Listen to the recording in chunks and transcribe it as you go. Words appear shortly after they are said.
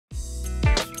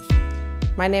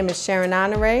My name is Sharon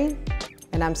Honore,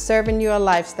 and I'm serving you a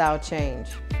lifestyle change.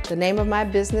 The name of my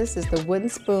business is The Wooden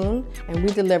Spoon, and we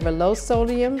deliver low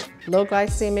sodium, low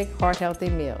glycemic,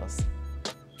 heart-healthy meals.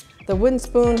 The Wooden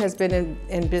Spoon has been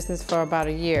in business for about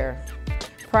a year.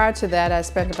 Prior to that, I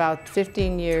spent about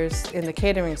 15 years in the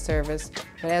catering service,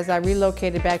 but as I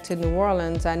relocated back to New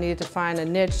Orleans, I needed to find a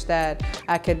niche that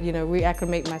I could,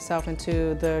 reacclimate myself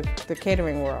into the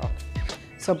catering world.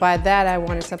 So by that, I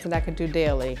wanted something that I could do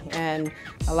daily. And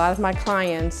a lot of my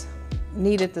clients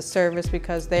needed the service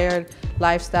because their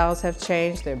lifestyles have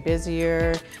changed. They're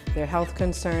busier, their health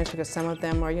concerns, because some of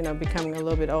them are, becoming a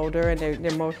little bit older and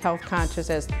they're more health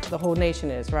conscious, as the whole nation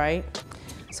is, right?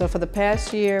 So for the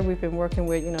past year, we've been working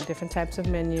with, different types of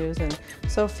menus, and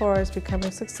so far it's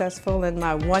becoming successful, and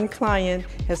my one client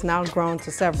has now grown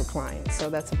to several clients, so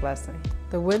that's a blessing.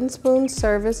 The Wooden Spoon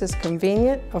service is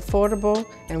convenient, affordable,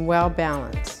 and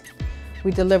well-balanced.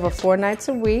 We deliver 4 nights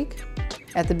a week.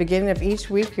 At the beginning of each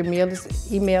week, your meal is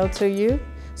emailed to you,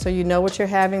 so you know what you're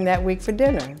having that week for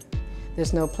dinner.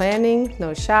 There's no planning,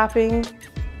 no shopping,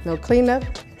 no cleanup,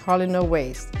 hardly no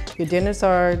waste. Your dinners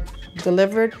are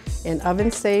delivered in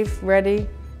oven-safe, ready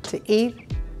to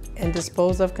eat and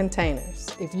dispose of containers.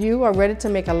 If you are ready to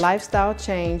make a lifestyle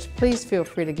change, please feel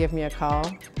free to give me a call.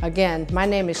 Again, my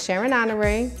name is Sharon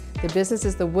Honore, the business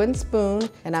is The Wooden Spoon,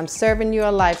 and I'm serving you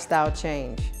a lifestyle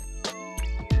change.